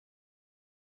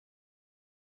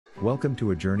Welcome to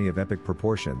a journey of epic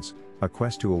proportions, a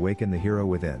quest to awaken the hero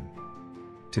within.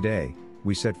 Today,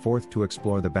 we set forth to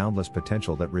explore the boundless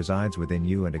potential that resides within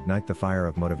you and ignite the fire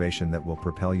of motivation that will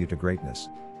propel you to greatness.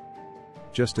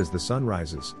 Just as the sun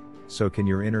rises, so can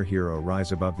your inner hero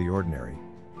rise above the ordinary,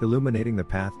 illuminating the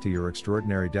path to your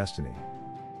extraordinary destiny.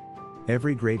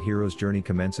 Every great hero's journey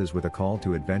commences with a call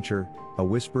to adventure, a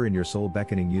whisper in your soul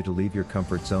beckoning you to leave your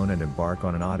comfort zone and embark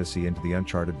on an odyssey into the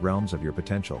uncharted realms of your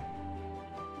potential.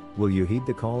 Will you heed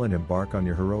the call and embark on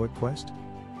your heroic quest?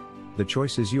 The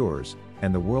choice is yours,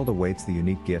 and the world awaits the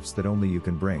unique gifts that only you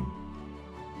can bring.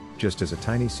 Just as a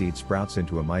tiny seed sprouts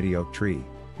into a mighty oak tree,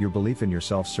 your belief in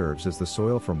yourself serves as the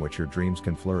soil from which your dreams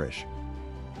can flourish.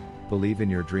 Believe in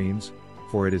your dreams,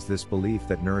 for it is this belief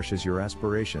that nourishes your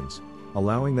aspirations,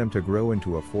 allowing them to grow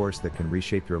into a force that can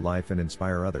reshape your life and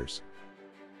inspire others.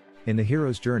 In the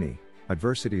hero's journey,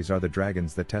 adversities are the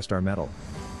dragons that test our mettle.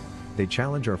 They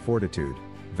challenge our fortitude,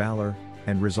 valor,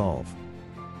 and resolve.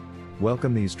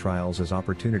 Welcome these trials as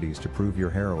opportunities to prove your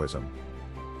heroism.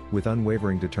 With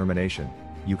unwavering determination,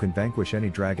 you can vanquish any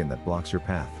dragon that blocks your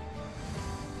path.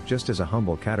 Just as a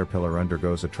humble caterpillar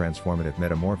undergoes a transformative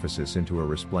metamorphosis into a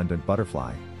resplendent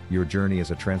butterfly, your journey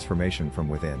is a transformation from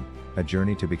within, a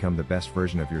journey to become the best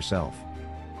version of yourself.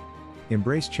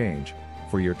 Embrace change,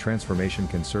 for your transformation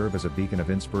can serve as a beacon of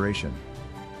inspiration.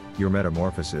 Your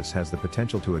metamorphosis has the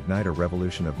potential to ignite a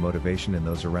revolution of motivation in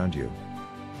those around you.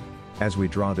 As we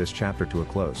draw this chapter to a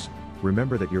close,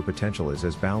 remember that your potential is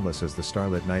as boundless as the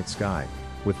starlit night sky,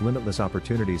 with limitless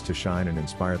opportunities to shine and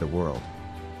inspire the world.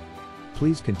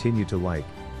 Please continue to like,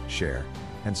 share,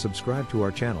 and subscribe to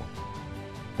our channel.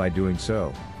 By doing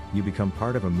so, you become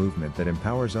part of a movement that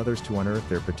empowers others to unearth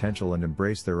their potential and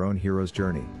embrace their own hero's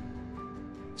journey.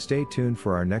 Stay tuned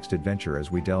for our next adventure as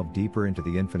we delve deeper into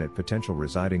the infinite potential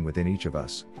residing within each of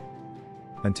us.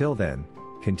 Until then,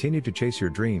 continue to chase your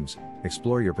dreams,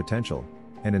 explore your potential,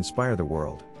 and inspire the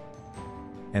world.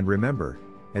 And remember,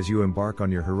 as you embark on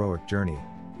your heroic journey,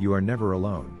 you are never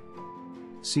alone.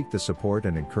 Seek the support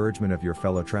and encouragement of your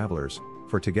fellow travelers,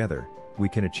 for together, we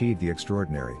can achieve the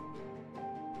extraordinary.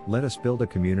 Let us build a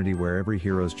community where every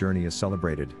hero's journey is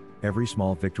celebrated, every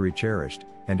small victory cherished,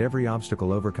 and every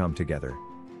obstacle overcome together.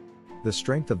 The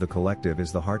strength of the collective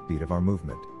is the heartbeat of our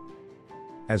movement.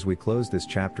 As we close this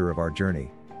chapter of our journey,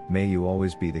 may you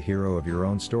always be the hero of your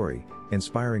own story,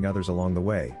 inspiring others along the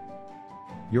way.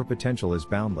 Your potential is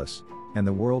boundless, and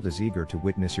the world is eager to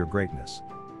witness your greatness.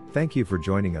 Thank you for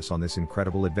joining us on this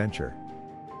incredible adventure.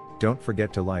 Don't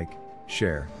forget to like,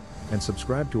 share, and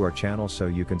subscribe to our channel so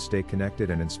you can stay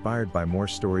connected and inspired by more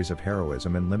stories of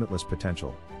heroism and limitless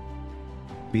potential.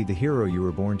 Be the hero you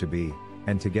were born to be,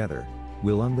 and together,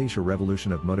 we'll unleash a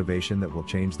revolution of motivation that will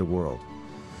change the world.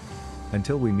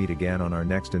 Until we meet again on our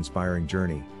next inspiring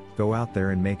journey, go out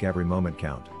there and make every moment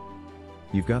count.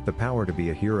 You've got the power to be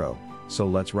a hero, so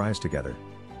let's rise together.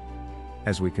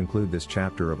 As we conclude this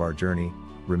chapter of our journey,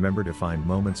 remember to find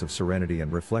moments of serenity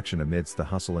and reflection amidst the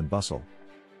hustle and bustle.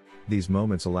 These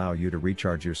moments allow you to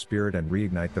recharge your spirit and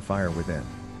reignite the fire within.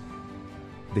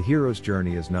 The hero's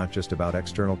journey is not just about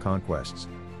external conquests,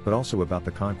 but also about the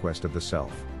conquest of the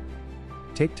self.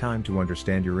 Take time to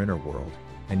understand your inner world,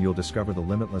 and you'll discover the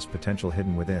limitless potential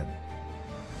hidden within.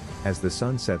 As the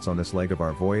sun sets on this leg of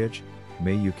our voyage,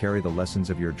 may you carry the lessons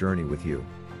of your journey with you.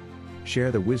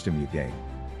 Share the wisdom you gain,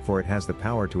 for it has the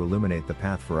power to illuminate the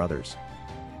path for others.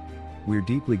 We're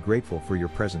deeply grateful for your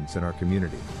presence in our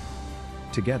community.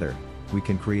 Together, we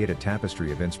can create a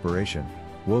tapestry of inspiration,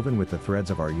 woven with the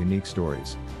threads of our unique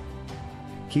stories.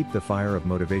 Keep the fire of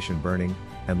motivation burning,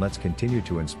 and let's continue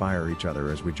to inspire each other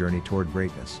as we journey toward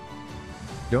greatness.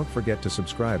 Don't forget to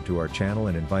subscribe to our channel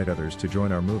and invite others to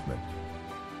join our movement.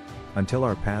 Until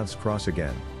our paths cross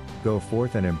again, go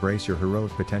forth and embrace your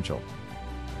heroic potential.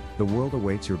 The world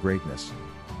awaits your greatness.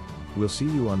 We'll see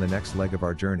you on the next leg of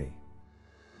our journey.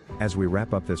 As we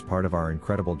wrap up this part of our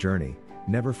incredible journey,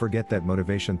 never forget that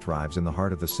motivation thrives in the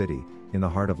heart of the city, in the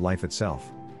heart of life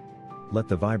itself. Let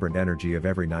the vibrant energy of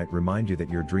every night remind you that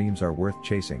your dreams are worth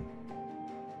chasing.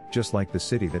 Just like the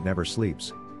city that never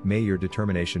sleeps, may your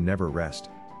determination never rest.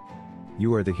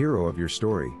 You are the hero of your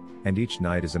story, and each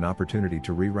night is an opportunity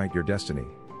to rewrite your destiny.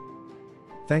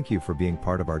 Thank you for being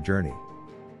part of our journey.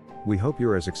 We hope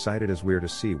you're as excited as we are to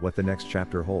see what the next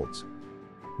chapter holds.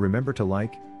 Remember to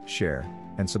like, share,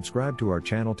 and subscribe to our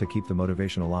channel to keep the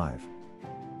motivation alive.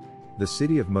 The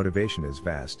city of motivation is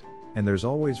vast, and there's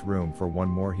always room for one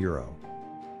more hero.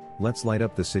 Let's light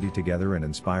up the city together and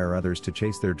inspire others to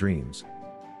chase their dreams.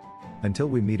 Until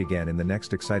we meet again in the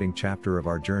next exciting chapter of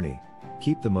our journey,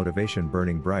 keep the motivation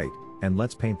burning bright, and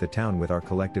let's paint the town with our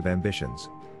collective ambitions.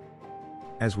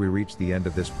 As we reach the end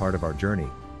of this part of our journey,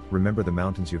 Remember the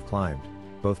mountains you've climbed,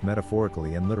 both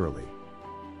metaphorically and literally.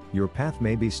 Your path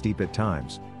may be steep at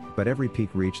times, but every peak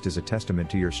reached is a testament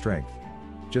to your strength.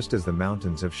 Just as the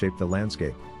mountains have shaped the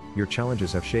landscape, your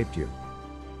challenges have shaped you.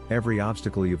 Every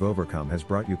obstacle you've overcome has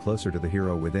brought you closer to the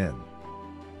hero within.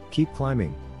 Keep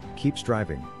climbing, keep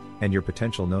striving, and your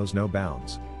potential knows no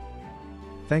bounds.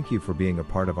 Thank you for being a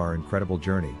part of our incredible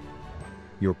journey.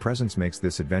 Your presence makes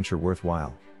this adventure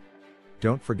worthwhile.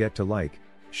 Don't forget to like,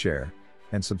 share,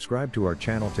 and subscribe to our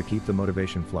channel to keep the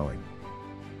motivation flowing.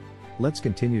 Let's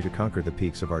continue to conquer the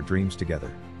peaks of our dreams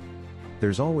together.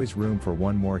 There's always room for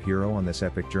one more hero on this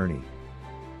epic journey.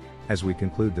 As we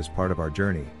conclude this part of our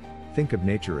journey, think of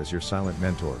nature as your silent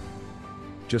mentor.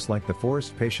 Just like the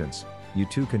forest's patience, you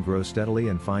too can grow steadily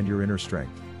and find your inner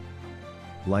strength.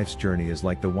 Life's journey is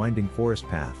like the winding forest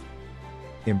path.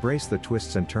 Embrace the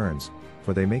twists and turns,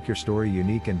 for they make your story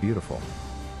unique and beautiful.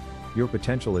 Your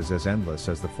potential is as endless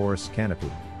as the forest's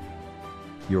canopy.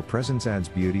 Your presence adds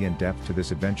beauty and depth to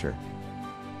this adventure.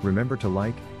 Remember to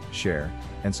like, share,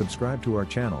 and subscribe to our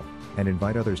channel, and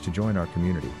invite others to join our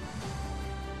community.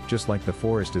 Just like the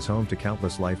forest is home to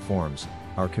countless life forms,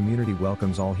 our community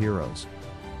welcomes all heroes.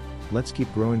 Let's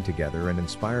keep growing together and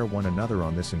inspire one another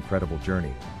on this incredible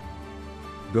journey.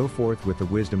 Go forth with the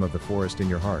wisdom of the forest in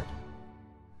your heart.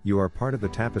 You are part of the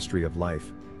tapestry of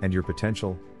life, and your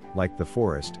potential, like the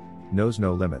forest, knows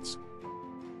no limits.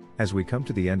 As we come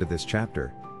to the end of this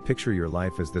chapter, picture your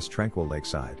life as this tranquil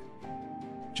lakeside.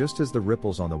 Just as the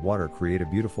ripples on the water create a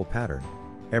beautiful pattern,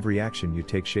 every action you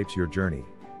take shapes your journey.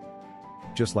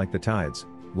 Just like the tides,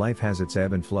 life has its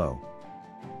ebb and flow.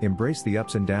 Embrace the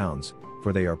ups and downs,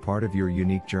 for they are part of your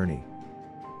unique journey.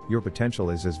 Your potential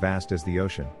is as vast as the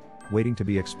ocean, waiting to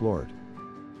be explored.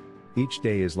 Each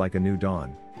day is like a new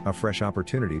dawn, a fresh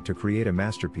opportunity to create a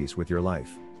masterpiece with your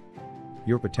life.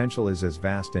 Your potential is as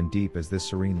vast and deep as this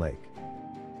serene lake.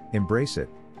 Embrace it,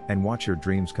 and watch your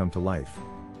dreams come to life.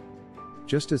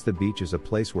 Just as the beach is a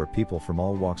place where people from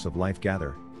all walks of life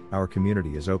gather, our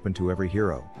community is open to every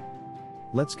hero.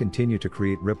 Let's continue to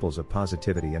create ripples of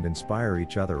positivity and inspire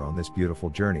each other on this beautiful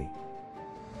journey.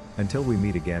 Until we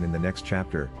meet again in the next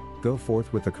chapter, go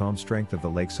forth with the calm strength of the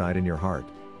lakeside in your heart.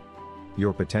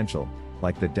 Your potential,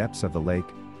 like the depths of the lake,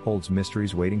 holds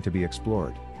mysteries waiting to be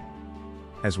explored.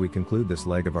 As we conclude this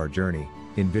leg of our journey,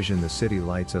 envision the city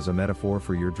lights as a metaphor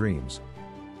for your dreams.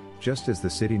 Just as the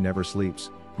city never sleeps,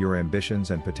 your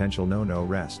ambitions and potential know no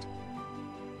rest.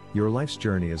 Your life's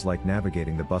journey is like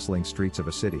navigating the bustling streets of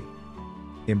a city.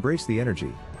 Embrace the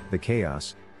energy, the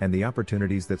chaos, and the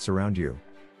opportunities that surround you.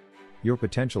 Your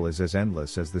potential is as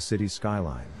endless as the city's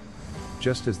skyline.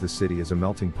 Just as the city is a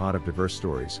melting pot of diverse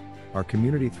stories, our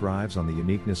community thrives on the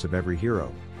uniqueness of every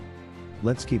hero.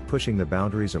 Let's keep pushing the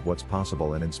boundaries of what's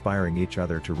possible and inspiring each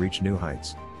other to reach new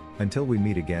heights. Until we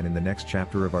meet again in the next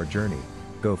chapter of our journey,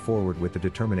 go forward with the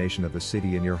determination of the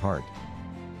city in your heart.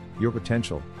 Your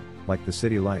potential, like the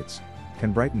city lights,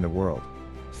 can brighten the world.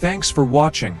 Thanks for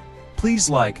watching. Please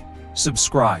like,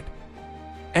 subscribe,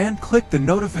 and click the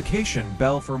notification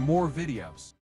bell for more videos.